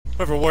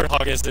Whoever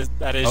Warthog is,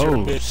 that is your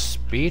Oh, bitch.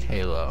 speed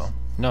halo.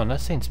 No,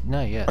 nothing's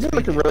no. Yeah, I need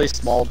like a really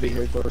small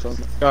vehicle or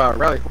something.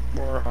 Rally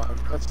Warthog.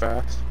 That's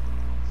fast.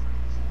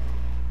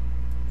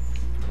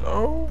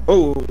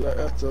 Oh,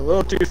 that's a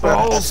little too fast.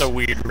 Oh, that's a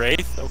weird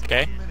wraith.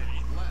 Okay.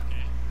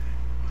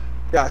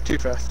 Yeah, too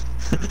fast.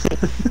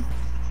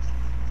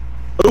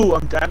 Ooh,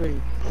 I'm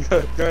dabbing.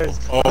 Guys.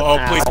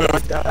 Oh, please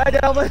move. Hi,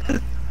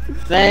 Delvin.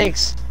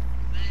 Thanks.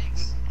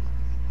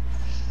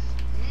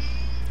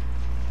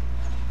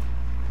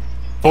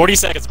 40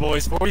 seconds,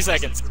 boys. 40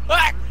 seconds.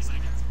 Ah!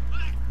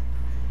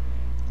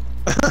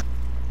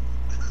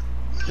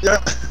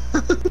 Yeah.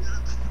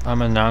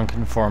 I'm a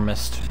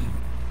nonconformist.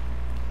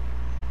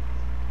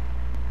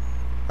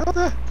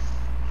 Okay.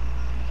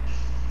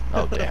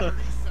 Oh damn.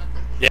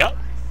 Yep.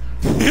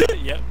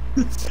 Yep.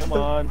 Come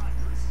on.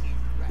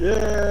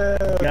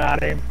 Yeah.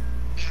 Got him.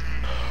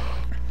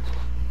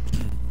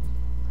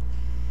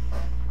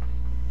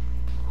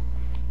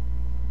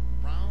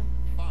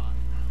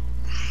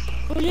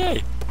 Oh,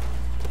 yay.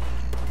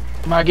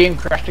 My game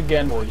crashed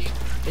again, boys.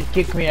 It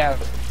kicked me out.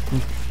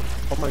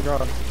 Oh my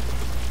god.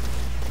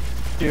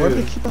 Dude, Why do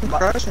they keep on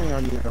crashing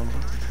on you?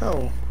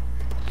 Hell.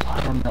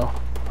 I don't know.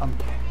 I'm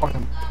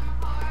fucking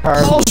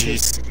Oh,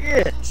 jeez.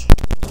 shit.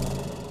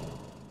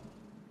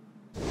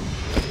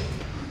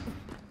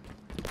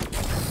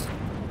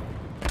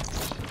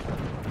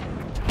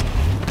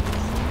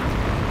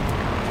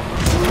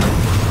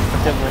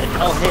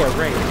 Oh, hey, a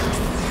race.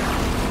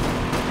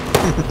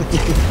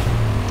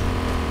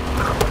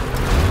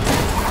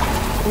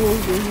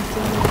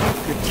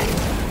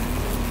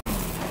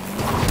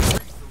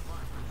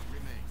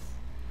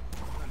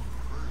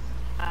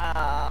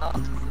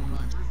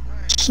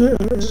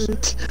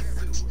 Shit.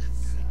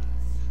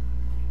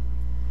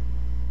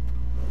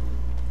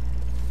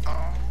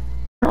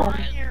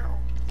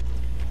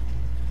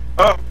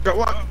 Oh, got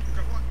one.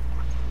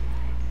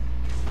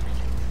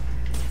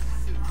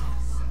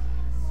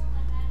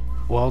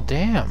 Well,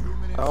 damn.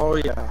 Oh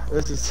yeah,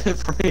 this is it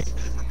for me.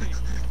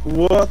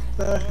 What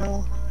the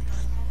hell?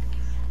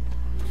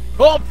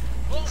 Oh!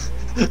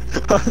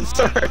 I'm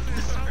sorry.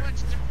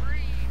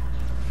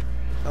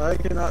 I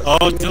cannot.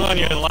 Oh, see Dylan, anything.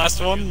 you're the last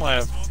one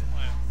left.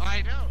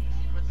 I know,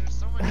 but there's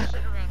so much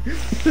shit around me.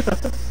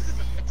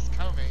 It's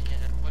coming,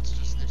 and what's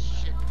just this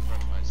shit in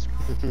front of my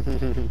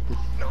screen?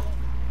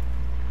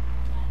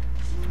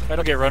 I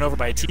don't get run over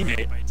by a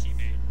teammate.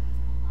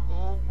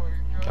 Oh my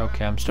god.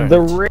 Okay, I'm starting.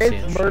 The to see a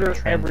Wraith murder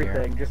trend here.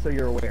 everything, just so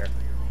you're aware.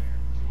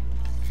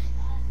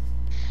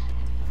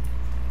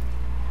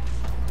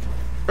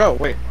 Oh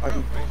wait,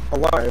 I'm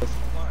alive.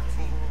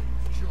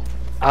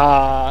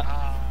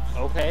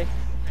 Okay.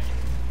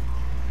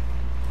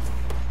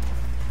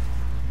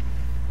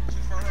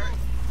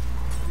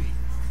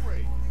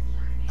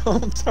 Oh,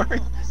 I'm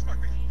sorry.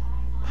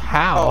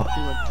 How? Oh,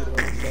 he went to the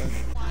other side.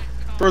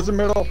 Towards the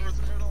middle.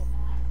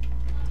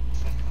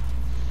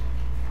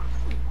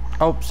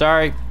 Oh,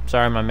 sorry.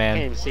 Sorry, my Can't man.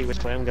 even see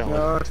which way I'm going.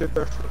 No, to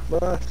the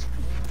left.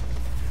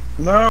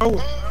 No.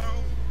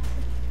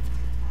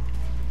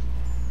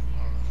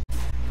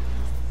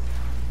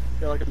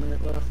 Got like a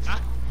minute left.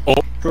 Oh.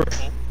 Good.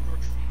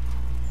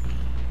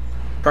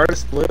 Car to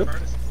split. Why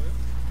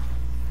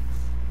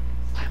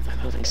am I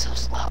moving so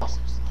slow?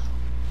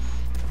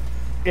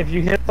 If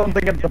you hit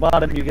something at the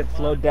bottom, you get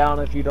slowed down.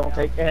 If you don't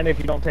take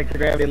the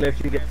gravity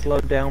lift, you get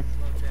slowed down.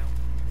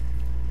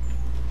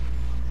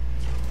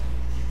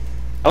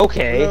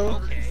 Okay. Hello.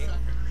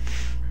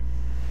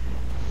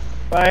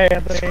 Bye,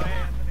 Anthony.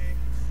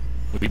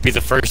 Will you be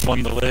the first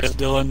one to live,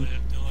 Dylan? Oh my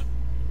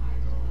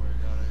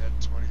god, I had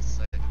 20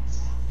 seconds.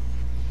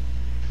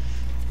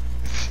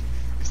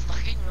 These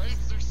fucking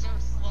races are so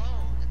slow.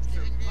 It's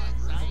giving me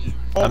anxiety.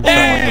 I'm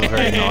starting to feel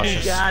very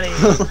nauseous. Got him.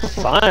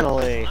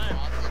 Finally.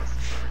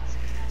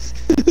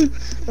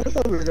 I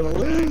thought we were gonna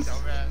lose.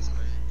 Dumbass race.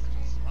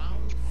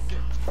 Round 50.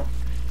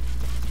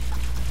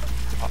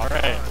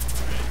 Alright.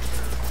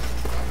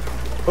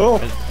 Oh.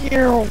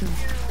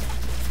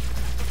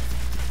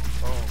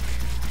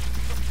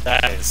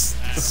 That is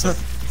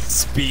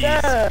speed.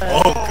 Yeah.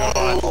 Oh,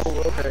 God.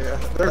 Oh, okay. Yeah.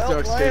 There's no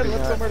escaping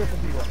let's go that. murder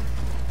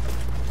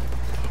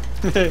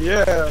some people.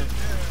 Yeah.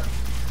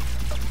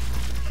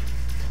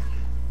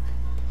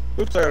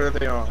 Which side are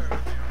they on?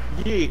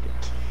 Yeet.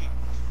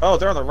 Oh,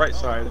 they're on the right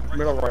side.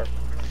 Middle right.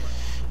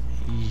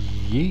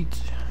 Yeet.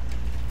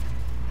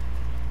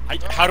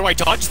 How do I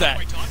dodge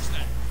that?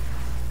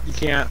 You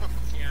can't.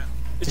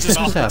 It's just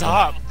off the happened?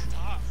 top.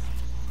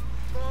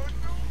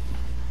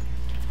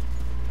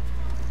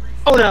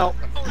 Oh no!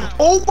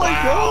 Oh my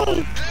Wow.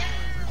 god!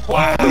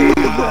 Wow.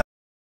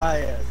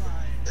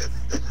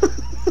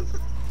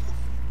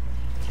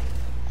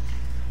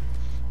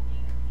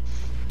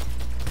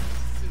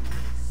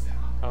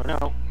 Oh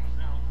no!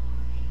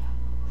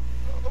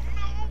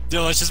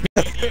 Dylan, it's just me.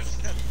 I know. 2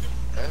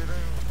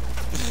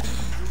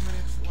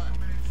 minutes left.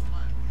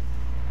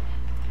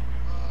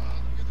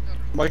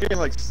 Am I getting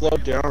like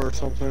slowed down or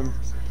something?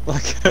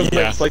 Like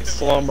Yeah. it's like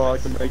slow-mo,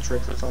 like the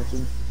Matrix or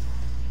something.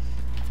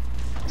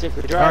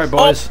 Typically All right, drive.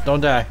 boys,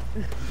 don't die.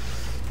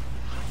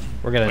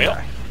 We're gonna Well.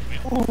 die.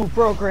 Ooh,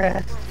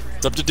 progress.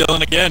 It's up to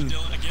Dylan again.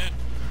 Oh my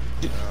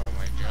god.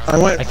 I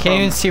went I can't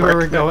even from see where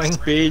we're breakneck going.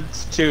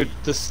 Speeds to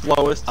the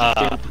slowest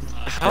speed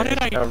How did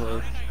I?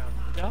 ever.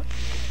 Yeah.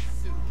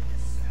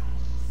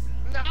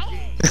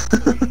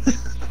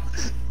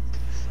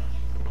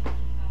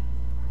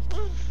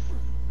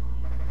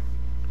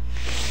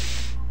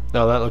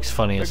 No, that looks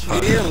funny as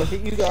fuck. Here, look at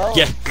you go.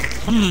 Yeah.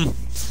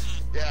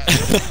 Yeah,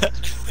 it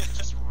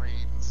just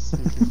rains.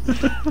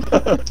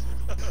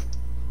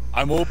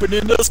 I'm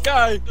opening the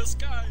sky. The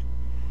sky.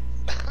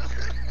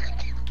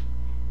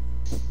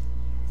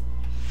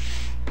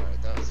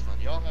 Alright, that was fun.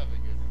 Y'all have a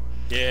good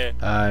one.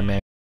 Yeah. Man.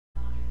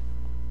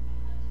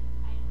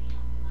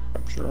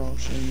 Capture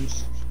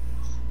options.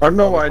 I don't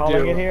know why I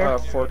calling do it here?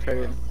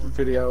 4K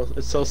videos.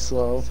 It's so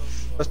slow.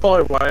 That's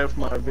probably why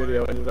my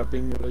video ended up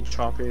being really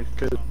choppy.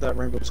 Cause that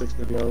Rainbow Six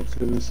video,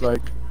 cause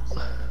like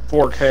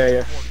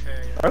 4K.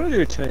 I don't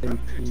do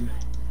 1080p.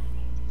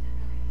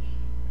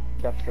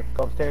 Got to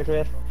go upstairs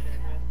with.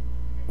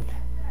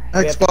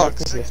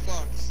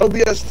 Xbox.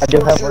 OBS I do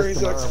have 4 work Series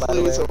tomorrow, X, by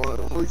the please. way. I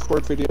want to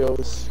record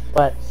videos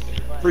But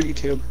for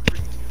YouTube.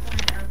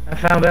 I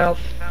found out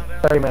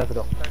 30 minutes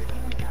ago.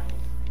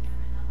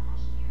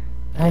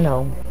 I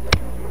know.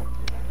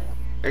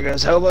 There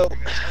goes Hobo.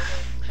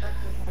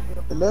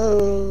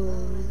 Hello.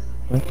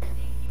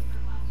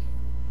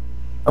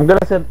 I'm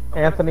gonna send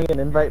Anthony an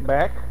invite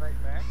back.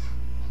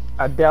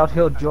 I doubt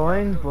he'll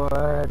join,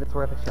 but it's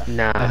worth a shot.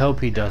 Nah, I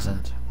hope he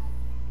doesn't.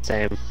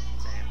 same.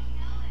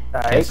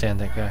 Can't Alright. stand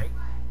that guy.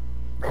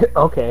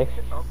 Okay.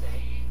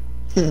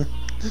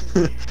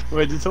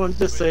 Wait, did someone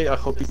just say, I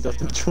hope he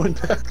doesn't join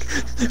back?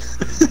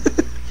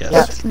 Yes.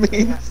 That's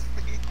me.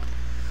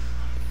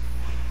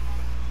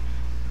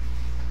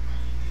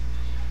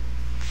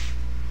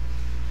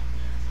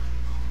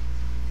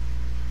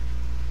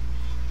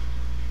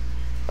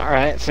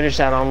 Alright, finish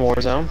that on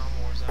Warzone.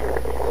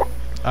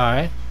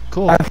 Alright,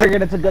 cool. I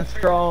figured it's a good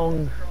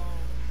strong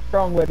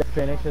way to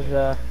finish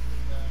is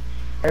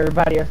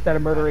everybody instead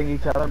of murdering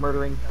each other,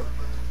 murdering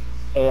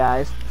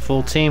AIs.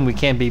 Full team, we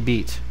can't be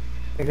beat.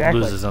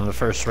 Exactly. Loses on the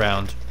first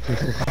round.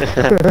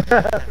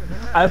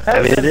 I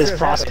It is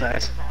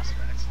Prospect.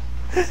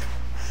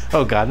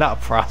 Oh god,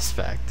 not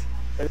Prospect.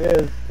 It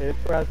is. It's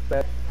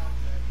Prospect.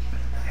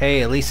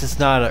 Hey, at least it's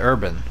not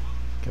urban.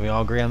 Can we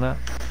all agree on that?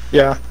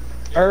 Yeah.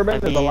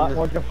 Urban I is a lot mean-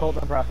 more difficult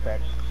than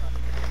Prospect.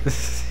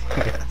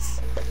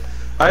 Yes.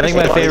 I think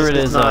my just- favorite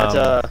is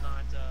not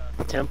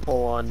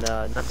Temple on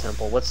not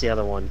Temple. What's the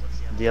other one?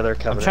 The other I'm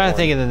Covenant. trying to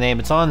think of the name.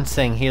 It's on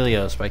Sang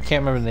Helios, but I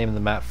can't remember the name of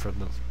the map for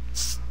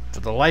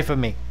the life of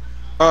me.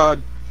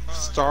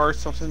 Star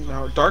something?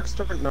 No. Dark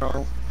Star?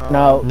 No.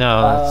 No.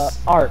 No,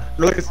 that's- Art.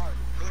 Look, it's...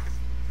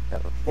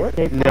 What?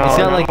 No, It's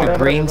got like the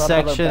Whatever green is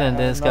another section, and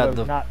then it's got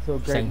another the not so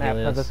great St. map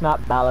Helios. because it's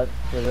not balanced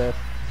for this.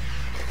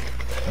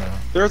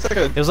 There's like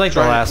a... It was like the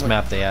giant, last like,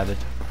 map they added.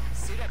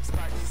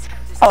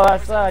 Oh,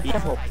 that's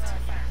Temple.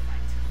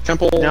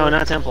 Temple... No,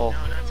 not Temple.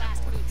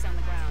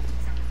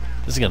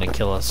 This is gonna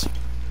kill us.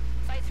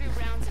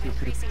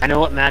 I know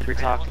what map you're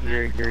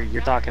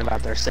talking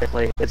about there,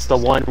 Sickly. It's the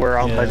one where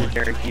on Yeah.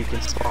 Legendary you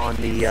can spawn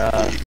the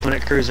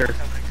Covenant Cruiser.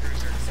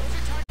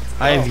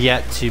 I have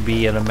yet to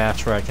be in a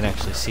match where I can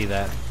actually see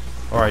that,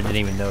 or I didn't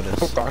even Oh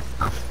notice. god.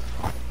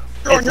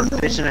 It's a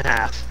bitch and a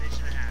half.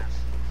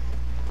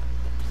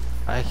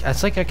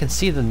 It's like I can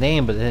see the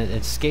name, but it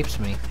escapes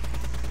me.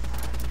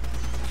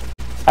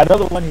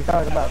 Another one he's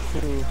talking about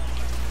too.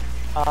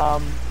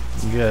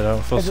 Good, I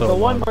don't feel Is it so the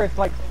one alone. where it's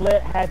like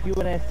split, half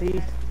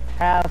UNSC,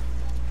 half?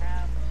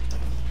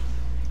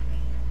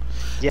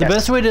 Yes. The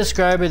best way to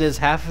describe it is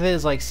half of it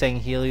is like Sang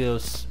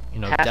Helios, you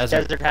know, half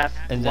desert, half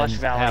and then Lush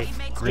Valley.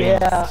 half green.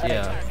 Yeah,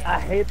 Yeah. I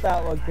hate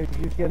that one because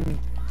you can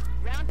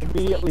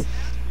immediately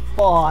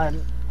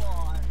spawn.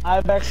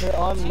 I'm actually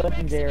on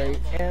Legendary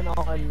and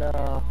on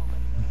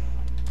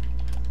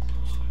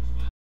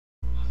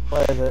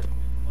what is it?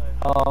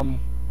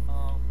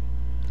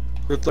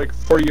 It's like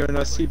 4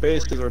 UNSC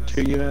bases or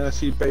 2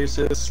 UNSC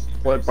bases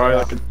split by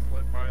like a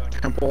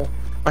temple.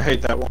 I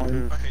hate that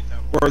one.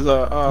 Where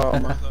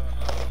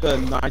the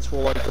knights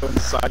will like go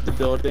inside the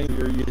building,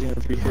 you're using a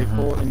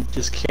vehicle and you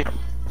just can't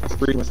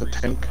breathe with a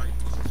tank.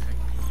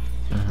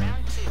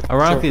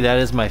 Ironically, that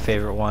is my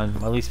favorite one.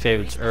 My least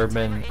favorite's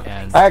urban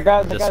and Alright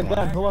guys, I this got a gun.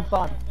 one. Who wants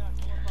on?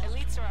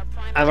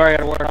 I've already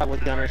got a Warthog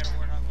with gunners.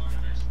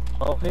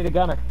 Oh, need a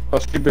gunner. Oh,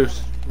 speed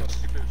boost.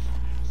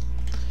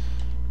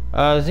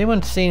 Does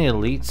anyone see any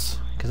elites?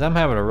 Because I'm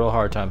having a real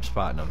hard time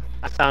spotting them.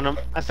 I found them.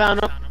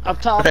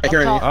 Up top. Okay, here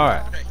up he top.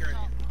 Alright.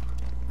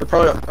 They're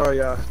probably, oh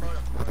yeah,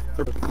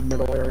 they're in the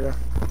middle area.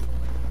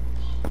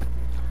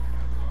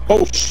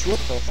 Oh sh! What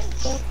the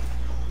fuck?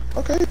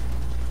 Okay.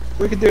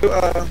 We could do,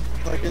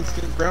 like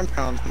instant ground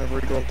pound whenever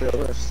we go up the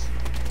list.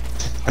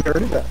 I never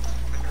did that.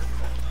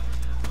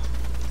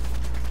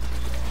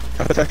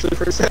 That was actually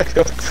pretty sick.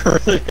 That was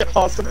a really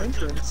awesome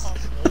entrance.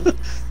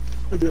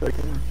 We'll do that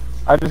again.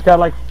 I just got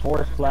like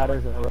 4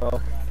 splatters in a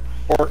row.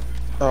 Or,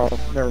 oh,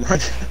 never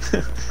mind.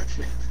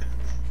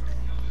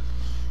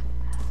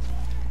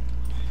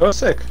 Oh,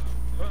 sick.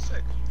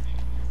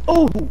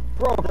 Oh,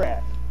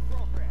 progress.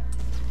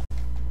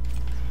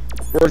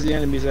 Where's the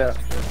enemies at?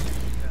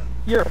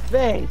 Your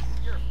face.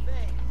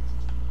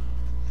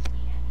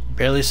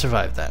 Barely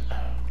survived that.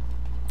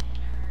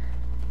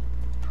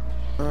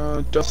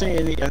 Don't see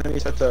any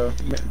enemies at the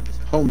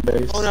home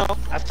base. Oh no,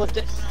 I flipped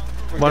it.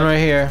 One right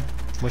here.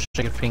 Wish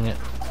I could ping it,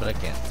 but I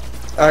can't.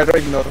 I don't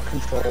even know the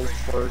controls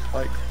for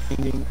like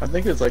pinging. I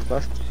think it's like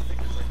left.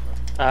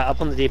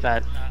 Up on the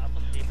D-pad.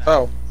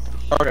 Oh,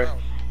 okay.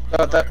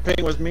 That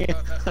ping was me.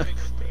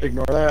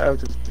 Ignore that. I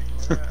was just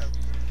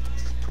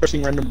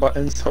pushing random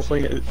buttons,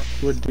 hoping it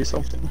would do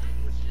something.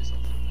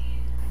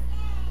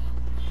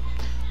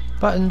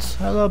 Buttons.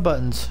 I love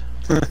buttons.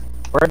 We're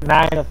at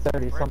 9 of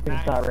 30.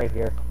 Something's not right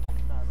here.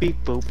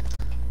 Beep boop.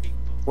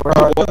 Where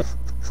are they?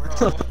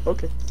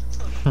 Okay.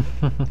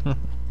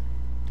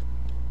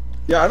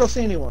 Yeah, I don't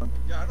see anyone.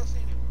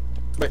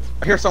 Wait,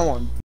 I hear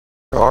someone.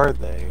 Where are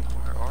they?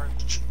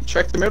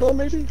 Check the middle,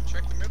 maybe?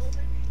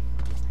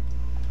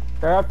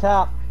 They're up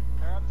top.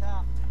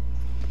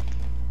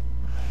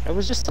 It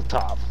was just up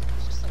top.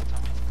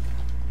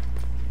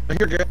 I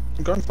hear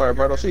gunfire,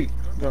 but I don't see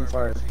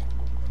gunfire.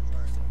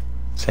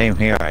 Same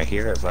here. I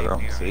hear it, but I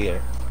don't see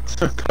it.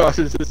 Gosh,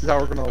 this is how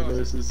we're gonna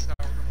lose.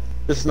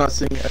 This is not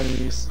seeing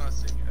enemies.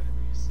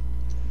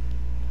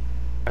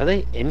 Are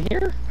they in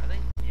here?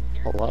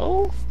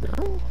 Hello?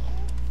 No?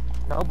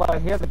 No, but I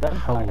hear the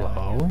gunfire.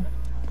 Hello?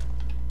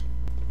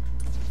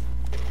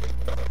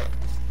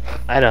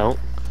 I don't.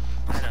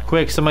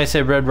 Quick, somebody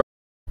say red.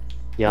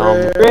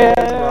 Yum.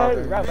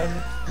 Red Robin.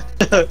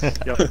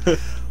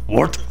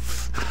 Wart.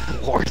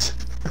 Wart.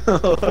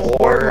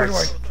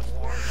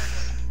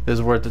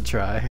 It's worth a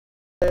try.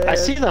 I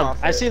see them.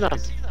 I see them.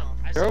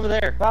 They're over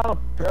there. Found them.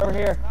 They're over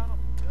here.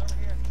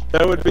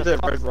 That would be the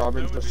Red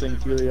Robins of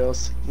St.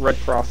 Helios. Red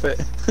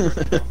Prophet.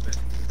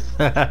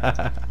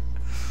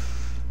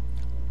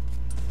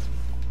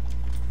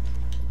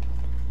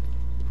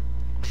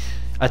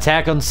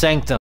 Attack on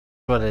Sanctum.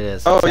 That's what it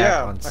is. Oh, Attack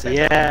yeah. on Sanctum.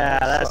 Yeah,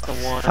 that's the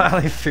one.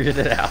 Finally figured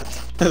it out.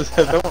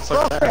 That one's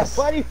like Bumper! ass.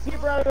 Why do you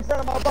keep running in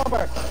front of my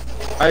bumper?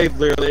 I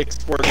literally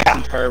exported this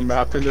entire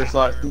map and there's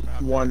like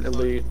one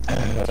elite.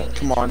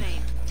 Come on.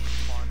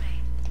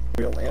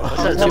 Real land. What's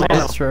that? 2 Someone-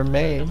 minutes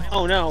remain.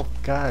 Oh no.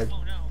 God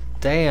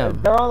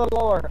damn. They're on the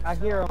lower. I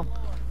hear them.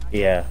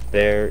 Yeah,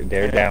 they're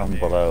down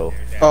below.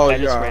 Oh I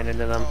just ran yeah.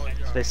 into them.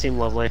 They seem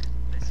lovely.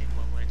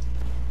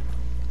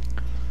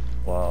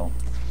 Well,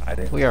 I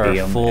didn't We are see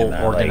a 'em, full and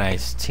I,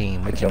 organized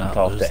team. I We jumped cannot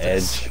off lose the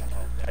this. edge.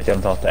 I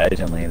jumped off the edge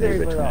and landed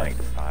between like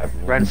 5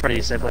 Right in front of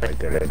you, Simply.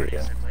 Simply. Good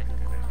idea.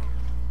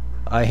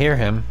 I hear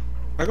him.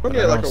 I'm But gonna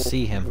I get like don't a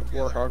see him.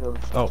 Warhog or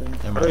Oh, something.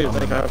 never I don't even mind.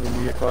 think I have a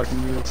vehicle I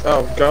can use.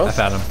 Oh, I Ghost?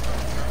 found him.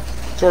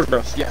 Sword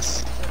Ghost,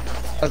 yes.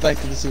 I think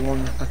this is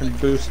one I can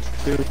boost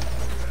too.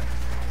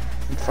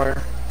 And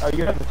fire. Oh,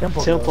 you have the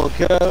temple. Temple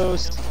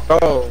Ghost.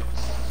 Oh.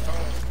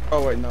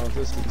 Oh wait, no,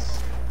 this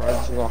is.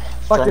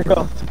 Fuck your stronger.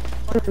 ghost.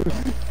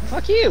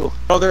 Fuck you.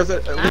 Oh, there's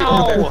a.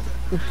 Ow.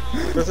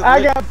 There's a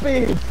I got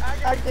beef.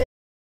 I can't do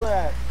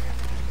that.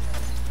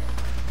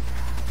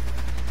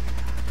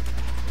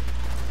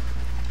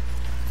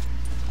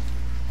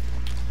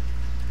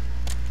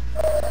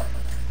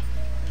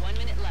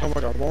 Oh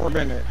my god, 1 more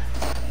minute.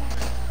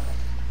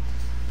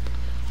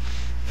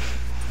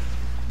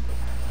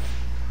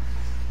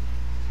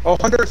 Oh,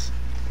 hunters!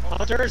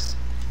 Hunters.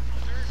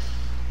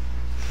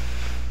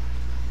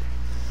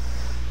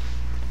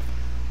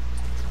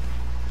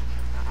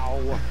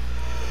 Ow.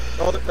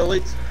 Oh, the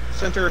elites.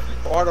 Center,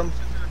 bottom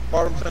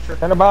center.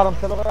 Center bottom.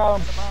 Center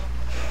bottom.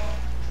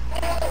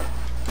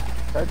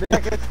 30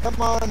 seconds.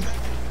 Come on.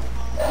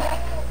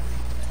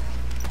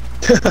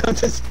 I'm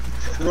just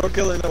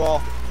killing them all.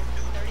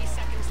 30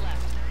 seconds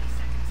left.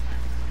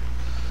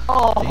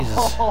 Oh,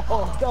 Jesus.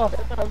 God,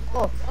 I'm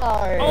so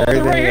sorry. Oh,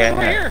 they're right here. Everything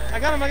Right I here. I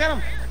got him. I got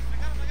him.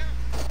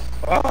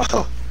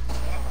 Oh,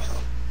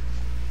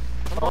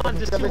 Come on,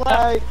 just two Every left.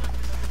 tight.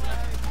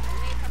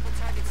 Only a couple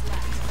targets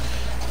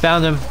left.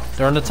 Found him.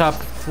 They're on the top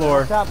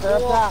floor. Top, they're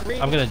up top.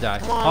 I'm gonna die.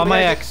 Come on, On my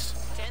we gotta X.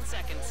 10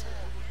 seconds.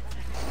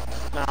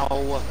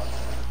 No.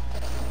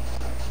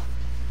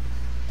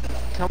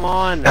 Come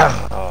on.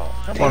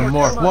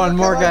 One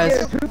more, guys.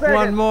 Two seconds.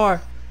 One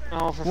more.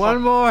 Oh, for One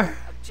fuck. more.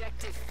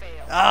 Objective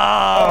failed.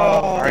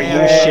 Oh. Are you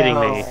damn. shitting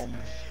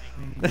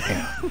me?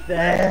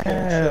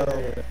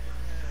 Damn.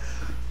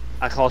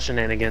 I call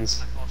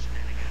shenanigans.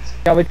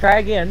 Shall we try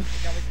again?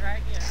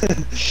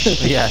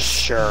 Yes.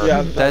 Sure.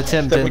 yeah, That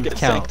attempt then we didn't get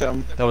count.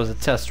 Sanctum. That was a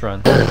test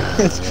run.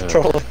 It's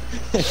controlling.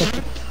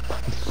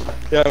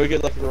 Yeah, we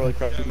get like a really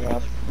crappy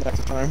map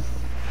next time.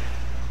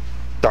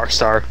 Dark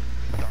Star.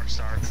 Dark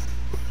Star.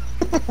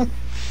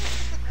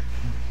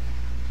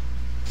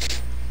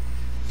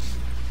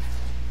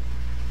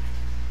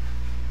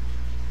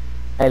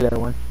 Hey,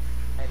 little one.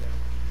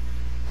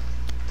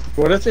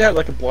 What if they had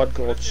like a Blood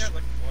Gulch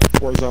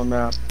Warzone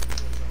map?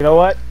 You know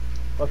what?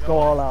 Let's go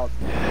all out.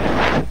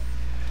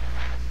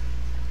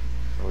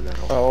 Oh no.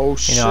 Oh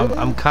shit! You know,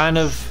 I'm kind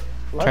of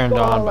Let's turned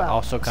go on, all but out.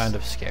 also kind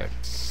of scared.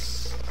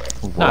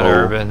 Not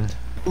urban.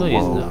 Please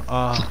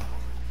no.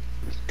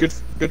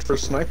 good for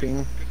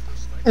sniping.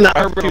 Not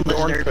I urban have two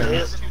orange legendary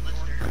pins.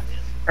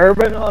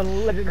 Urban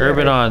on legendary.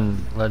 Urban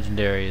on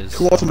legendary is.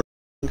 Who wants to?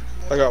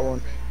 I got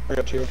one. I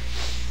got two.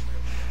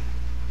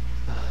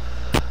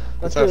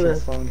 Let's Let's do have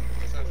this. some fun.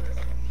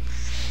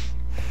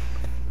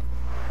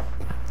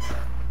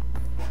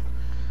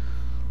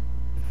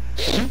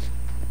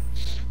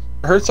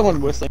 I heard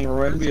someone whistling.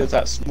 Remind me of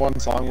that one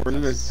song where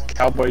there's this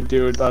cowboy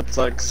dude that's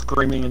like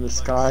screaming in the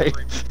sky.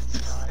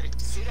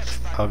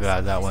 Oh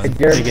god, that one.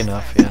 Jeremy. Big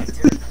enough, yeah.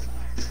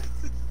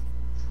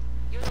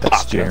 That's That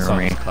song's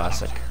Jeremy. a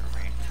classic.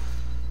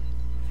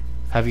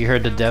 Have you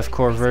heard the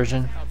deathcore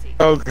version?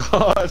 Oh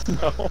god,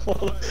 no.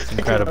 It's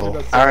incredible.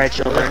 Alright,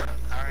 children.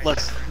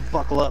 Let's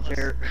buckle up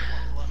here.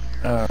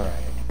 Alright.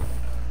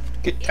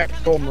 Get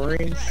tactical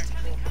Marines.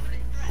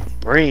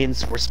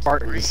 Marines, we're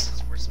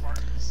Spartans.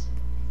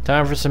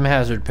 Time for some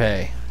hazard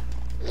pay.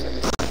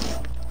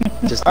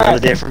 Just another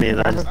day for me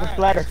then.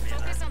 Splatter.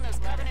 Focus on those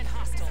permanent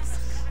hostiles.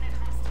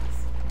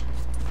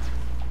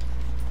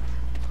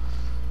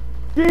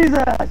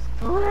 Jesus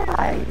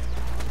Christ!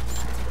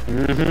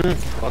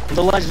 Welcome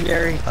to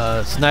Legendary.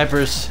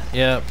 Snipers,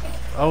 yep.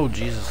 Oh,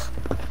 Jesus.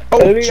 Oh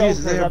Enemy jeez,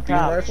 opens they have up beam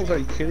top. rifles? Are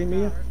you kidding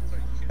me?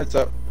 Heads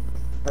up.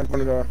 I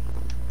wanted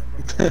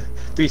to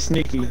be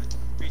sneaky.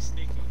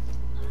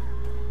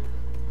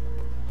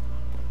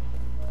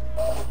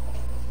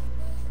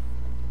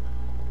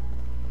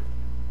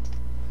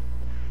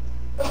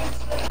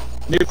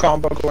 New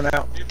combo going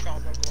out.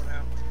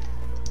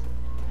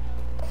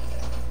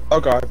 Oh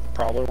god,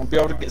 probably won't be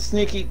able to get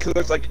sneaky because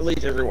there's like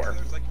elites everywhere.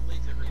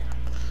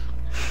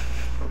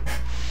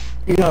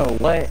 You know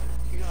what?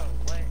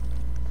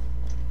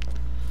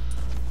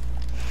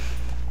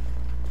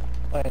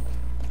 What?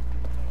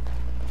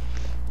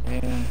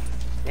 Yeah.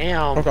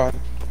 Damn. Oh god.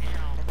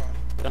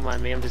 Don't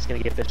mind me, I'm just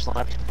gonna get bitch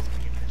slapped.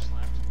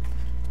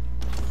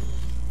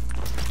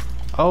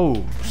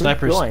 Oh,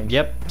 snipers. going?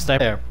 Yep,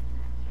 sniper there.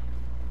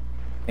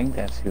 I think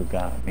that's who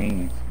got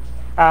me.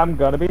 I'm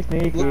gonna be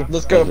sneaky.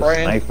 Let's go, As a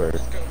Brian. Sniper.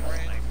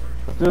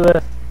 Let's do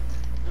this.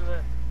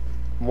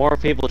 More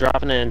people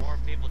dropping in.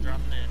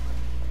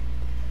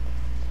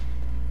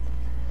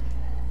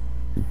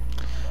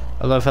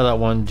 I love how that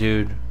one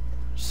dude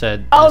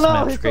said Oh, this no,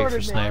 map's he great for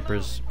sorted me.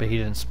 snipers, but he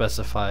didn't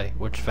specify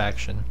which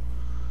faction.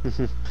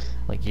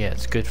 Like, yeah,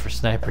 it's good for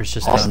snipers,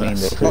 just I not mean,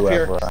 us. the Up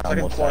here, whoever I second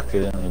almost floor.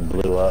 accidentally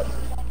blew up.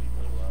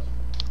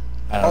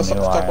 I don't Also,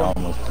 know why I stop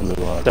on- almost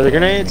blew up. Throw the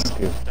grenades. I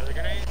didn't mean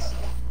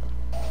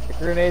Get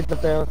grenades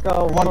up there. Let's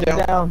go. One One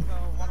down. down.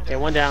 Okay,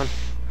 one down. to.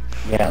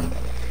 Yeah.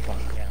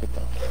 Fuck, get the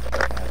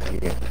fuck out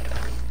of here.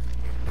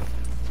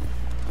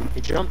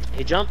 He jumped.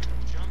 He jumped.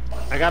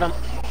 I got him.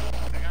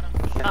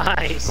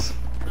 Nice.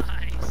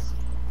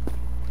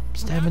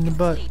 Stab in the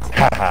butt.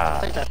 Haha. I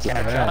think that's Get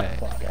the Alright.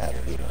 fuck out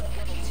of here.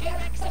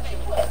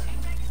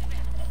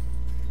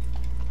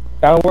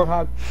 Down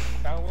Warthog.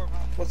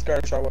 What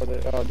scatter shot was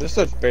it? This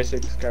is a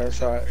basic scatter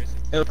shot.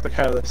 It looked like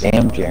how this.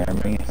 Damn,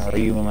 Jeremy, how are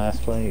you in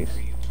last place?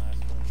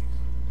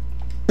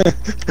 I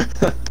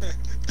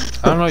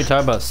don't know what you're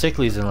talking about.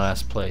 Sickly's in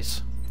last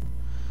place.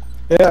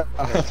 Yeah.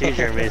 Two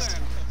Jeremys.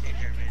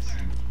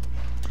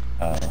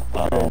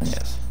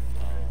 Yes.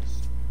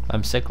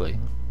 I'm sickly.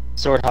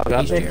 Sword hog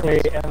up. He's Jeremy.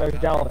 Sneaky, and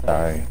there's Dallas.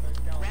 Sorry.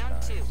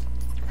 Round 2.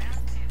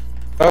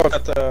 Oh,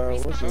 got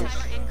the. What's Power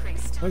this?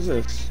 increased. What's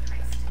this?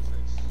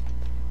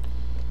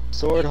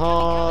 Sword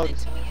hog.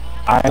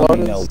 I What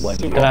only is know one.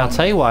 super- And I'll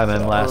tell you why I'm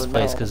in last Oh,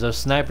 place, no. because those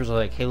snipers are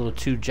like Halo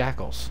 2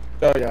 jackals.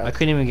 Oh yeah. I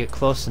couldn't even get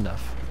close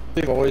enough.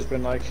 They've always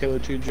been like Halo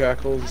 2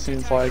 Jackals, it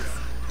seems like.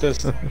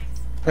 Just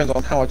depends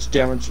on how much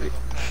damage the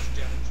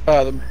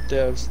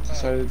devs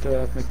decided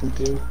to make them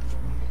do.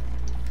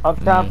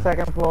 Up top,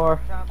 second floor.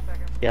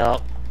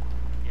 Yep.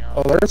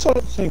 Oh, there's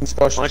something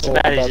special Bunch of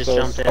about baddies just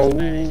those. jumped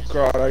in. Oh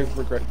god, I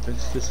regret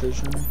this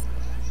decision.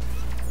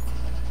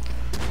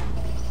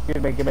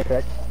 Give me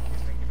quick.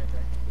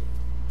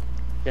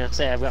 Gonna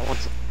say I've got one.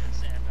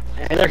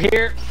 Hey, they're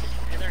here.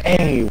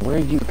 Hey,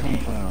 where'd you come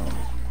from?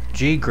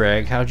 Gee,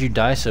 Greg, how'd you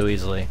die so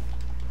easily?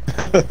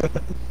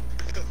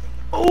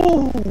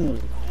 Oh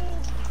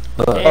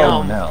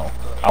Damn. no.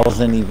 I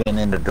wasn't even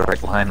in the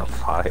direct line of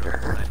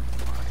fire.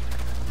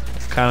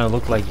 Kind of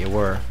looked like you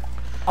were.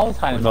 I was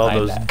hiding With all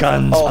behind those that.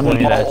 guns Oh,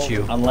 pointed oh, at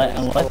you.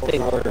 Unless they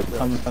were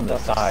coming from the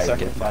side,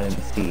 Second. if I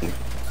didn't see.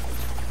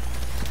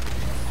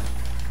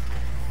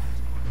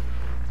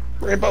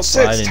 Rainbow Well, I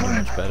Six didn't do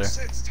time! much better.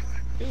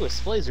 Ooh, a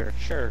Splazer.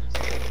 Sure.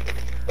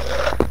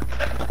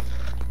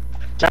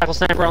 Jackal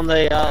sniper on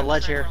the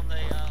ledge here.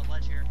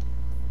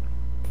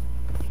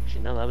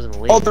 Actually, no, that was an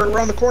elite. Oh, they're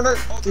around the corner!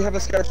 Do you have a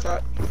scatter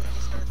shot?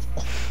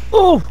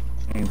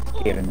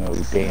 Ain't giving no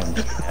damn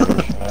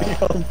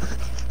shot.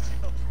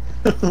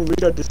 We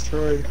got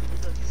destroyed.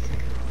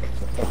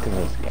 What is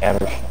a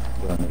scatter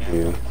shot gonna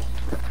do?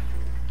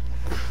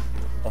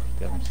 Fuck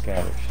them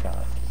scatter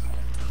shots.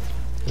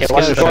 Okay,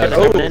 watch the door. Scatter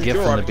They're shot coming is a in. gift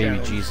from the Rock baby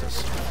cannon.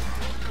 Jesus.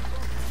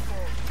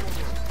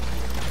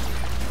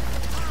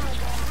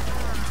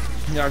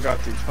 Yeah, I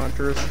got these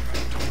hunters.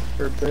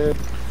 They're dead.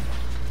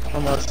 I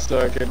must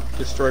get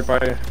destroyed by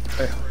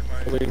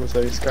a lead with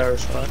a scatter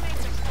shot.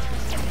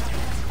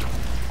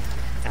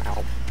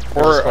 Ow.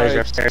 There's a Or blazer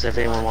I upstairs if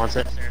anyone wants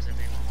it.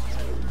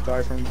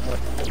 die from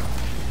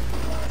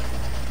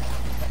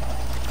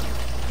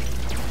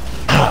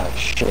Ah,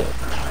 shit.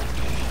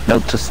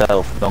 Note to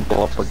self, don't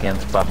go up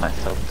against by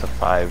myself to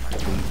 5,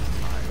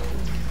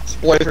 please.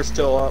 Blazer's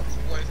still up.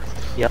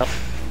 Yep.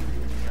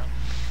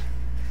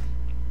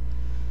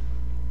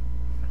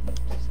 Note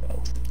to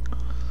self.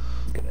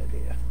 Good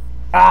idea.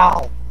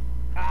 Ow!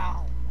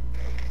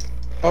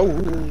 Oh,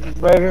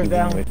 Razor's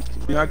down.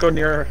 do not go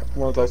near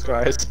one of those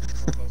guys.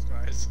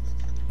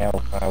 Yeah,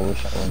 I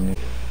wish I would.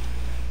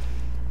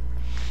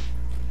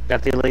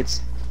 Got the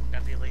elites.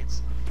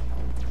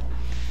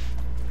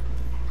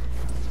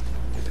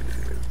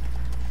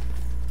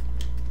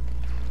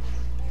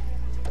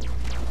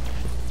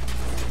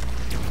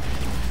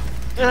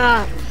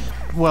 Ah!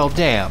 Well,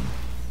 damn.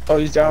 Oh,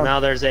 he's down. Now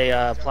there's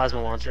a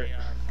plasma launcher.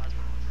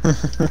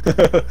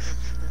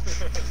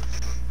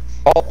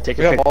 Take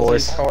we your have pick, all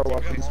boys. these power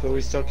weapons, but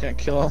we still can't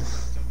kill him.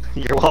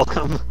 You're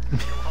welcome.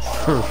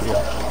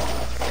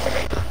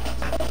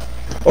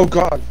 Oh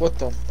god, what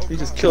the? He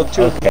just killed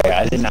two. Okay,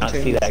 I did not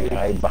see that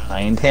guy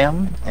behind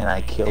him, and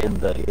I killed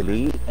the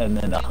elite, and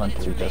then the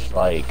hunter just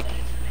like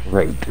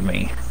raped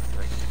me.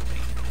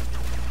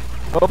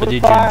 But did you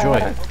enjoy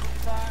it?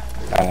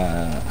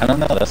 I don't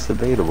know, that's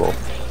debatable.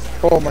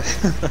 Oh my.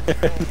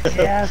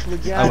 Yes, we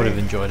got I would have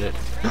it. enjoyed it.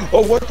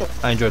 Oh, what the?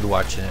 I enjoyed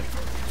watching it.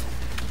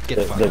 Get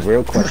The fucked.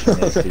 real question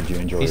is, did you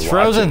enjoy He's watching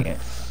frozen. it?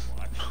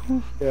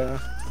 Yeah.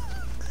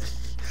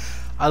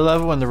 I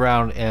love when the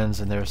round ends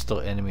and there are still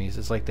enemies.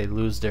 It's like they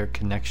lose their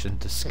connection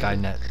to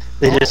Skynet.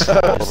 They just fall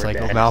It's over like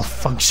a dead.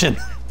 malfunction.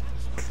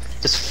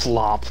 Just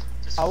flop.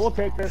 I will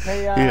take this.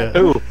 Hey, Yeah.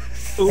 Ooh.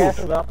 pass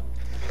it up.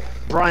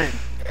 Brian,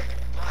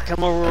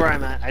 come over where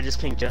I'm at. I just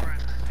pinged you.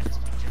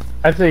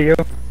 I see you.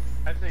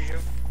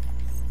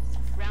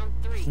 Round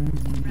 3.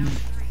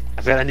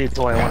 I've got a new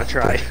toy I want to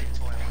try.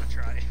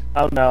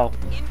 Oh no.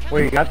 What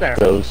you got there?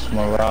 Ghost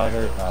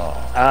Marauder?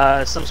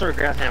 Oh. Some sort of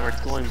graph hammer. It's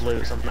glowing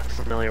blue, so I'm not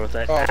familiar with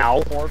it. Oh,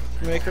 Ow. Morph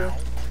maker.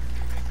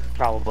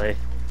 Probably.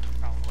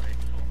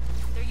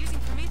 They're using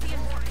Promethean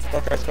vortex.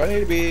 Okay, so I need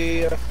to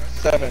be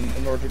 7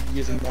 in order to be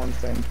using one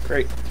thing.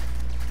 Great.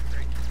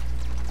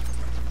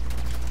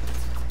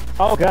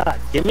 Oh god.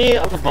 Get me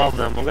up above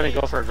them. I'm gonna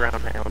go for a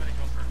ground pound.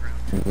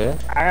 You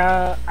good?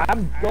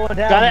 I'm going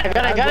down. Got it, I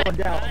got it, I'm got it. going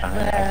down.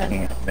 I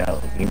can't.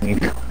 No, you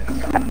need to.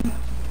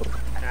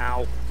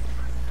 Ow.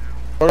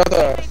 What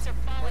about the Teammates are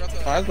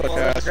falling to plasma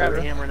Well, let's grab the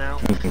caster? hammer now.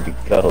 You need to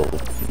go.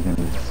 You can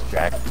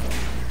distract me.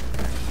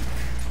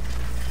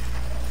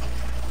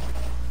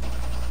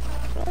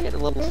 I get to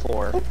level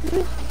 4.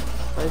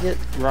 I get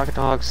rocket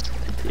dogs.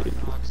 Dude.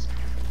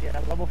 Yeah,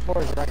 level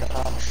 4 is right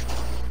up.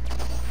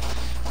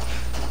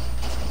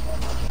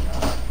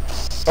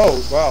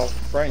 Oh wow,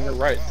 Brian, you're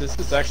right. This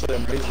is actually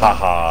amazing.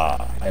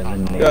 Haha. I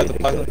eliminated Yeah, the the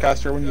plasma ghost.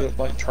 caster when you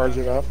like charge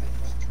it up.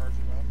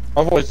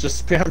 I've always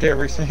just spammed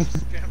everything.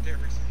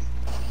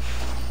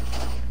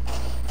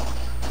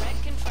 red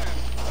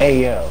confirmed.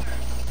 Hey yo,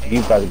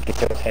 you gotta get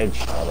your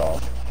headshot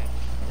off.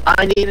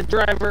 I need a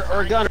driver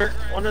or a gunner.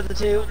 One of the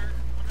two.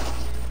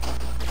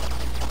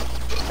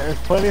 There's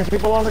plenty of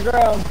people on the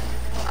ground.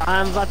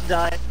 I'm about to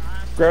die.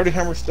 Gravity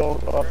hammer's still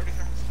up.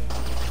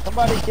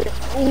 Somebody get.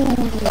 Ooh.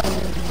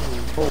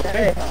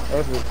 Okay. That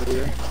was really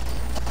weird.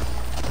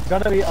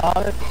 Gonna be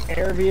honest,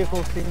 air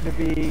vehicles seem to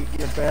be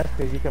your best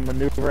because you can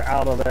maneuver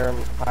out of their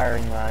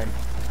firing line.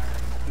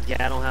 Yeah,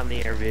 I don't have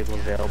any air vehicles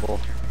available.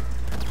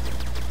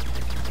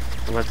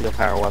 I'm going to go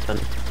power weapon.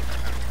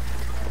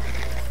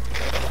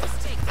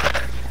 Let's take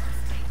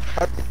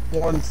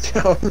One's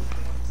down.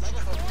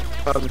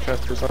 Plasma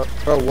caster's up.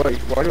 Oh wait,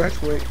 why do I have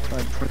to wait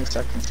like 20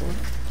 seconds?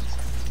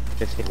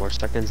 15 more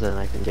seconds and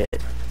I can get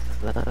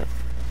that.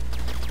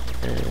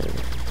 And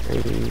 3,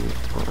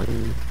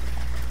 1.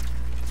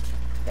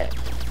 Yeah.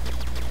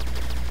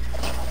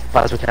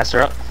 Plasma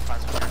caster up.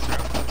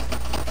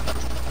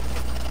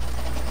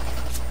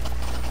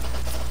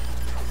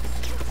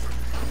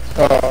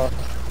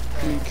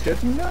 You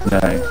kidding me?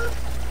 Nice.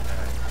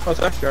 Oh, it's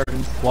actually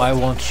already. Why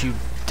won't you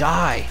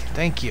die?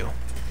 Thank you.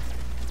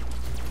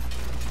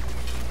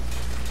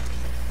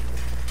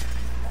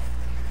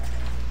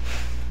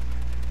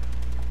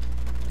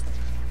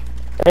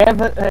 Hey,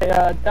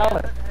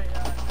 Dallas.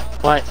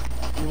 What?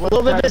 You A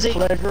little bit busy.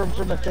 Pleasure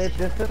from a safe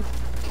distance.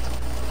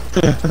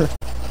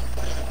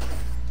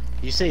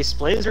 You say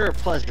splazer or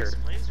pleasure?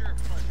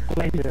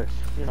 Pleasure.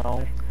 You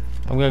know.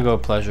 I'm gonna go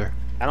with pleasure.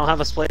 I don't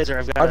have a splazer.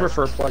 I've got. I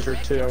prefer pleasure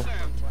too.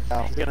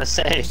 I was gonna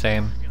say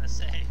Same.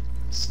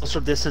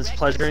 social distance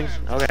pleasuring.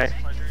 Okay.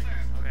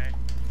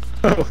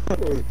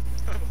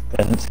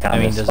 Doesn't sound I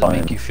mean, as does it fun.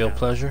 make you feel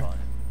pleasure?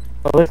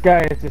 Well, this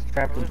guy has just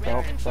trapped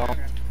himself, so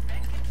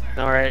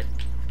All right.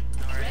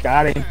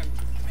 got him.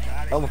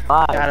 Level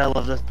 5. God, I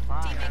love this.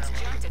 teammates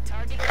jumped at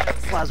target.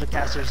 Plasma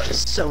caster is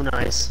just so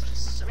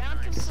nice.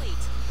 Round complete.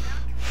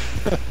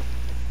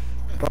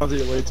 One of the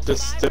elites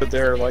just stood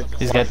there like.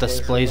 He's got the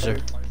flashlights.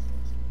 splazer.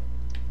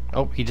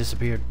 Oh, he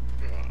disappeared.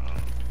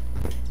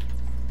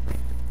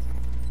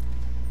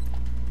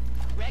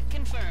 Red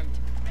confirmed.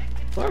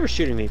 Whoever's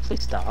shooting me,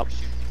 please stop.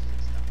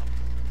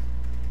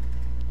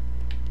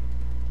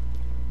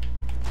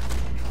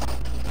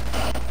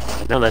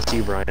 No, that's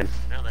you, Brian.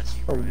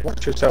 Oh,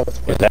 watch yourself.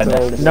 Is that So-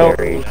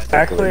 necessary? No,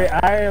 actually,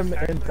 I am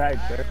inside,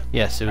 sir.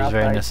 Yes, it was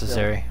very Outside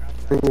necessary.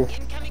 Ooh.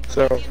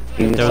 So,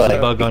 He There just was a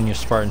like, bug on your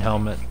Spartan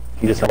helmet.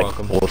 he just You're like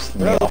welcome. forced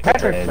me No, off the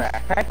Patrick's edge.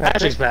 back.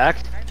 Patrick's back.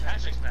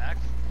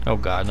 Oh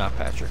god, not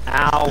Patrick.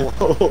 Ow.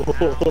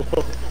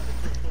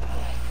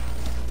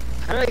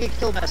 How did I get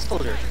killed by a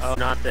soldier? Oh,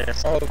 not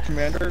this. oh,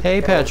 Commander. Hey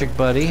Patrick,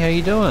 buddy, how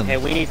you doing? Hey,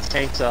 we need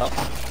tanks up.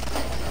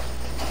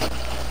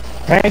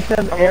 Tanks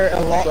and air,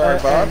 Sorry,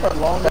 Bob.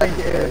 and long range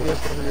air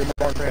This is your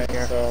morning,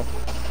 so.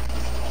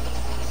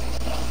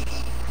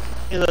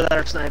 Either that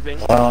or sniping.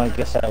 Well, I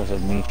guess that was a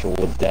mutual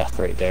death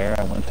right there.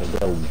 I went to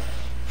go.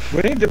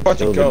 We need a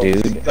bunch of Kill the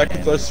ghosts dude that can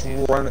and- just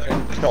run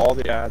and kill all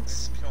the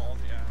ads.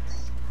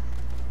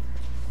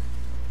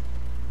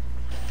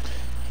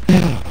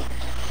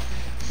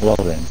 Well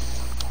then,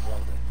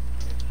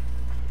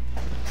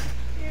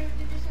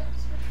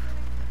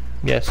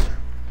 Yes.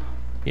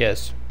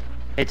 Yes.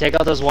 Hey, take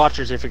out those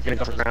watchers if you're gonna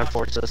go for ground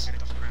forces.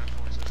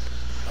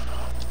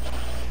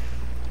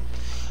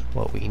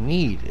 What we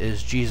need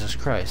is Jesus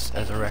Christ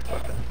as a wreck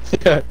weapon.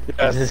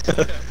 Yes.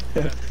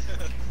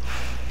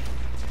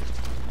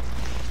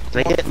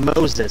 Make it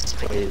Moses,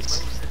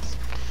 please.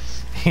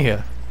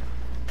 Yeah.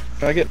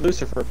 Can I get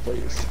Lucifer,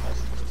 please?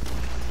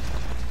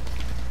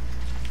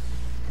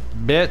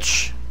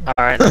 Bitch.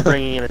 Alright, I'm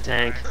bringing in a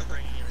tank.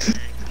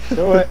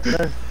 Do it.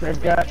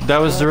 They've got. That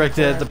was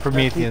directed at the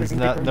Prometheans, Keep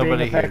it not from nobody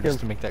being here, effective. just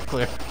to make that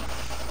clear.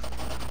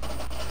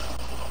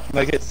 Can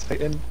I get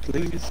Satan,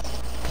 please?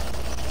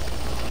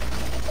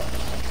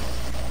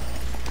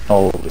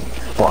 holy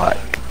fuck!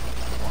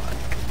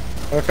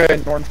 Okay,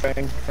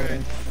 Nornfang.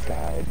 Fang.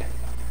 Died.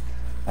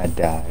 I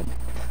died.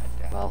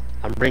 Well,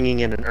 I'm bringing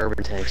in an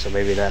urban tank, so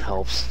maybe that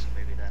helps.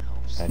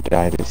 I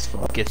died as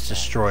fuck. Gets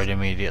destroyed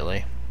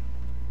immediately.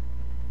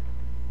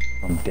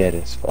 I'm dead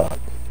as fuck.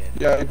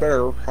 Yeah, you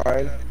better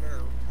hide.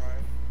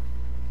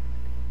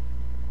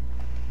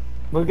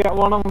 We got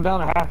one of them down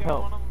to half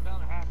health.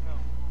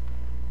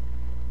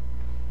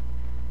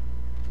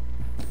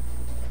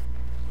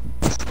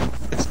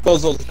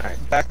 Expose those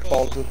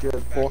backballs with your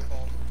book.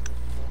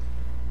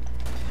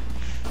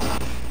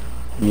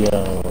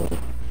 Yo.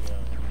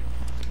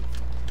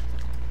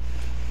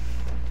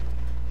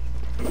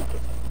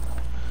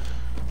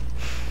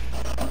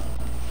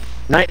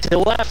 Knight to the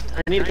left.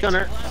 I need a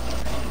gunner.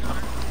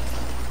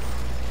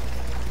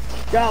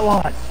 Got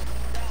one.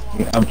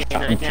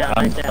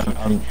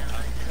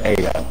 There you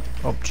go.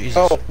 Oh, Jesus.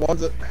 Oh,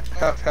 one's at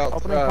half health.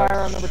 Opening fire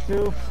on number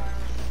 2.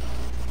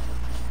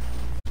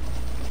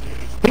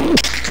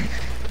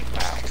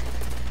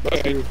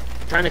 Okay,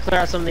 trying to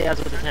clear out some of the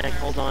ads with the tank.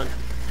 Hold on.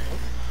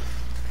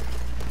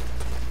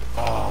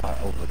 Ah,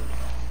 over the.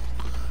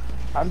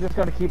 I'm just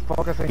gonna keep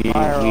focusing He-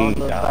 fire he on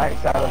the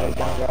died. back side of this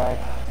one guy.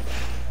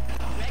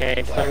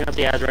 Okay, clearing up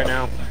the ads right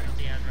now.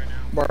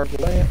 Barbed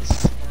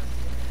Lance.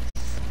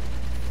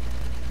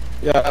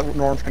 Yeah, that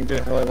Nornfang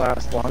didn't really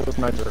last long. It was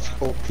my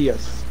full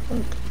PS. I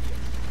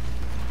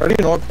don't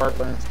even know what Barbed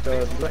Lance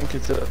does. I think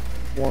it's a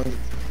one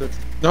that's...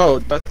 No,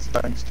 that's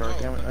Dying Star.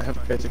 Damn it, I have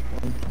a basic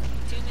one.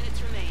 2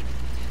 minutes remain.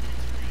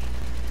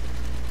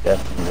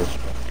 Death and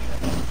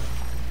destruction.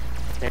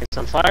 Tanks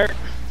on fire.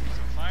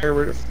 Fire,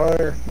 rate of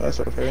fire. That's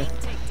okay.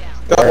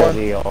 Takedown. That Where are one.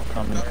 they all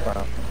coming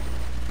from?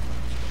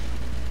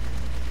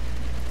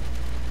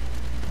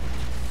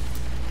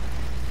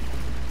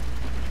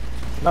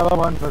 Another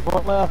one. There's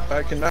one left.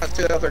 I cannot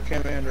see the other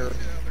commander.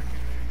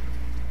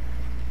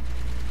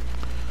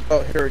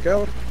 Oh, here we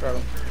go. Got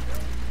him.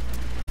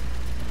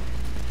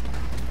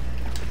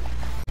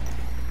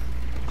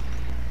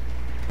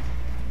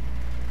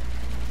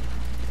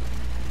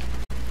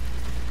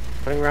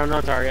 Putting round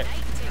on target.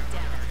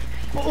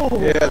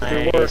 Takedown. Yeah,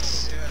 good work.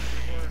 Nice.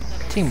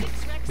 Teamwork.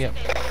 Yep.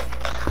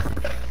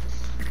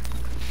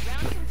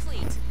 Round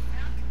complete.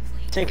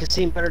 Tank has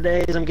seen better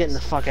days. I'm getting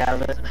the fuck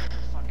out of it.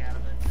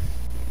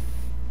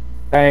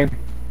 Bang.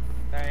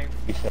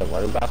 You said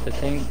what about the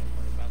tank?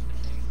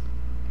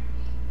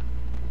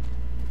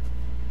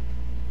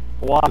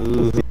 What?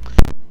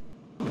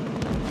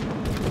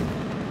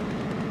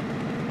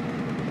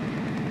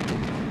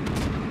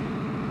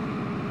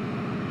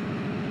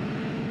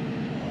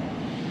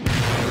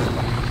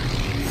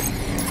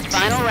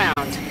 Final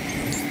round.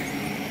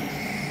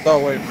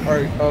 Oh, wait.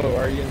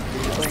 Are you in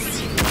vehicle?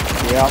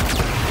 Yep.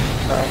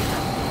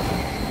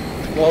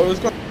 Well, it was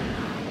going...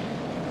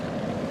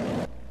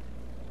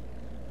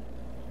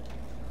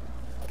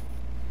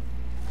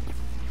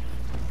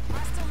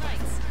 Hostile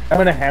knights. I'm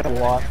gonna handle a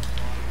lot.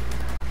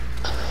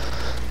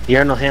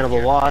 You're no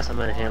Hannibal Wasp. I'm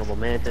a Hannibal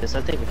Mantis.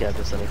 I think we got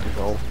this under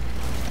control.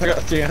 I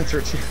got the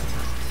answer to you.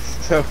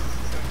 So,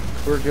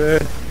 we're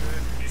good.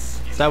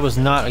 That was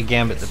not a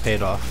gambit that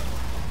paid off.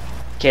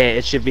 Okay,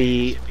 it should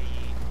be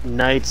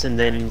knights and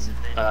then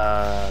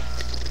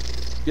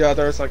Yeah,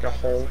 there's like a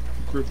whole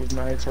group of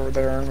knights over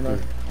there, I'm gonna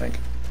think.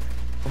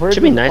 We're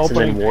should be just knights and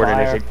then opening warden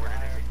fire. if it.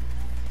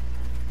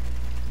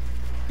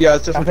 Yeah,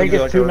 it's just I think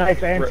gonna be it's like 2 a-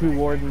 knights and 2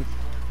 wardens.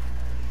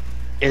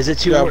 Is it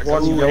two? Yeah, wardens?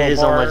 one's Ooh, yellow it is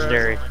on bar.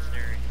 legendary.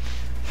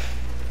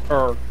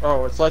 Or,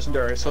 oh, it's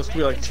legendary, so it's gonna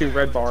be like 2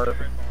 red bar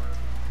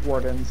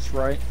wardens,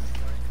 right?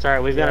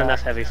 Sorry, we've got Yeah.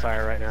 enough heavy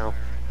fire right now.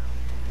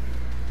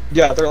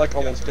 Yeah, they're like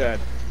almost dead.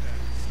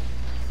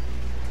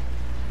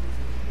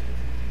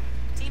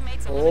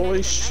 Teammates Holy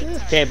eliminated the shit.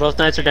 night Okay, both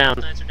knights are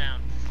down.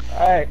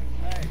 Alright.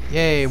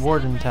 Yay,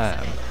 warden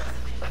time.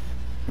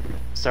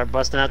 Start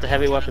busting out the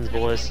heavy weapons,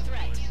 boys. threat.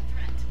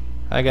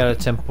 I got a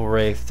temple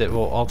wraith that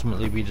will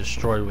ultimately be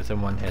destroyed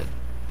within 1 hit.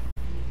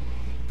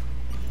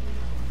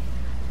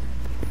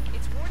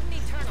 It's Warden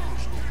Eternal.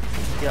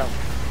 Yep.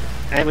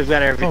 And we've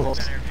got air vehicles.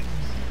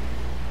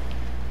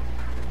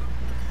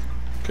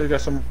 Could've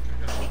got some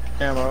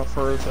ammo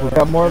for the... We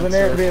got more than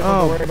air vehicles to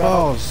Oh, worry about.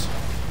 balls.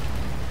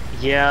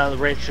 Yeah, the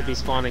wraith should be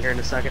spawning here in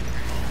a second.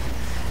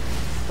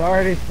 It's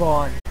already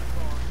spawned.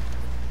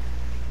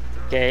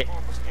 Okay.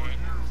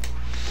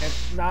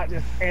 It's not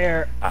just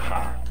air.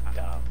 Aha.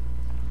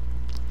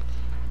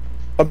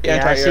 I'll be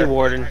Yeah, I see anti-air.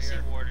 Warden.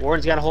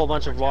 Warden's got a whole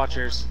bunch of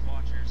watchers.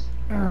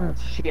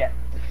 Shit.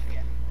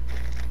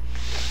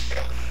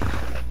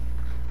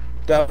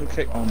 Down,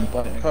 kick,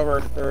 Button.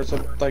 cover. There's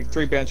like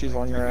 3 banshees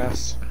on your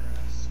ass.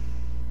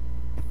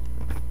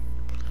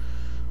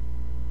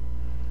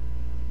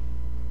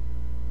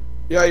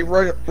 Yeah, you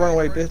run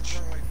away, bitch.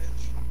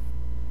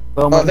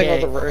 Oh, I think Okay.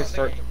 all the race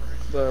are,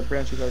 the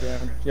banshees are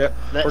down. Yep,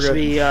 That we're should good.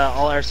 be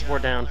all air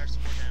support down.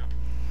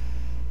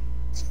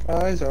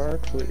 Skies are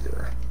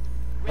clear.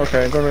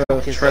 Okay, I'm gonna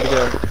try to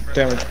get a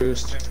damage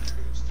boost.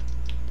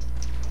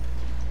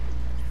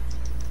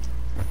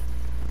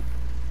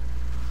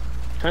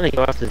 Trying to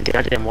go after the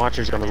goddamn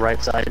watchers on the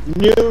right side.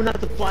 No,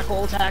 not the black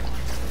hole attack.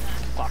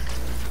 Fuck.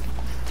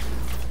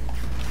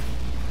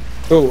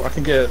 Oh, I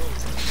can get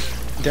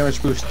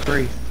damage boost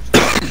 3.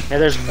 Hey,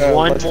 there's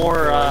one legendary.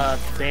 more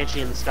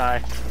banshee in the sky.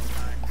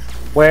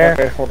 Where?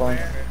 Okay, hold on.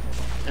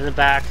 In the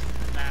back.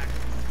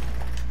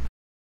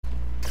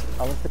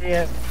 I don't see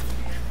it.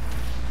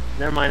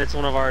 Never mind, it's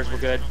one of ours. We're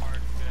good.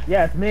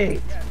 Yeah, it's me.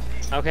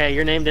 Okay,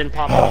 your name didn't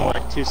pop up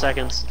in like 2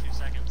 seconds.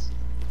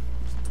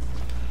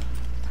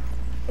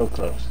 So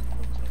close.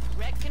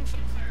 Red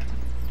confirmed.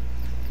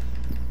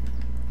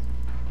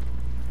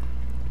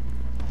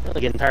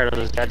 Really getting tired of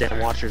those goddamn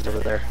watchers over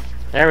there.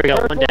 There we go,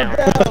 one down.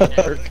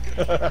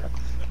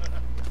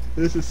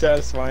 This is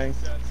satisfying.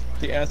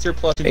 The answer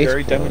plus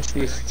legendary damage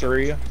boost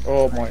 3.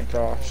 Oh my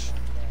gosh.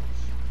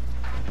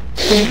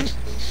 3,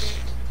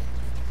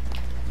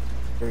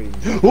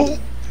 Oh!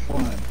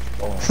 1.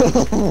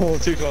 Oh,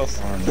 too close.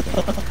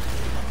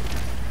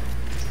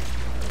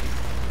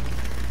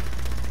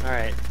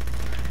 Alright.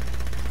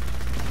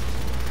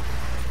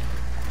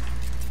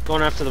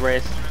 Going after the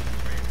wraith.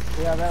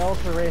 Yeah, that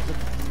ultra race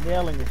is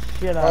nailing the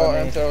shit out Oh,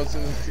 of me. Entos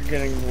is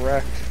getting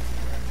wrecked.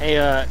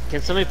 Hey,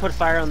 can somebody put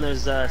fire on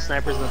those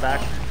snipers in the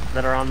back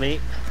that are on me?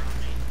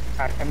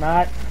 I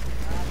cannot.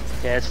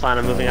 Okay, it's fine.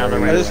 I'm moving out of the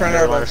I range. just ran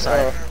out Line of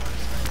sight.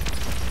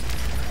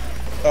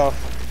 Oh,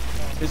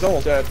 he's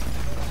almost dead.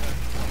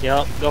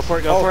 Yep, go for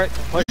it, go for it.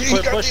 Push, You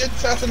push, got push. the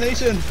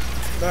assassination.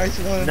 Nice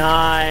one.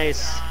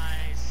 Nice.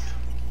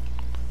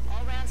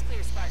 All rounds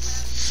clear, Spartan.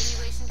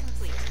 Simulation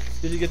complete.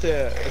 Did you get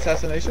the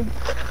assassination?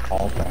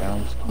 All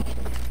rounds.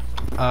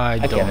 I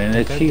get don't an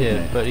think I did,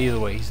 achievement. but either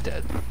way, he's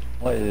dead.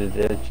 What is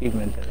the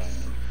achievement that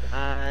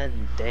I need?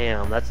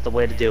 Damn, that's the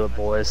way to do it,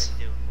 boys.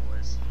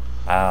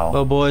 Wow.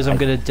 Well, boys, I'm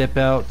gonna dip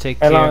out. Take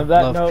And care. on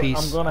that Love, note, peace,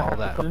 I'm gonna all have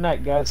that. to good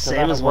night, guys. 'cause I Same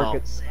have as work well.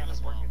 at-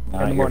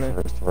 Not in the your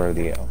morning. first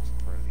rodeo.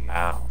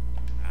 Wow.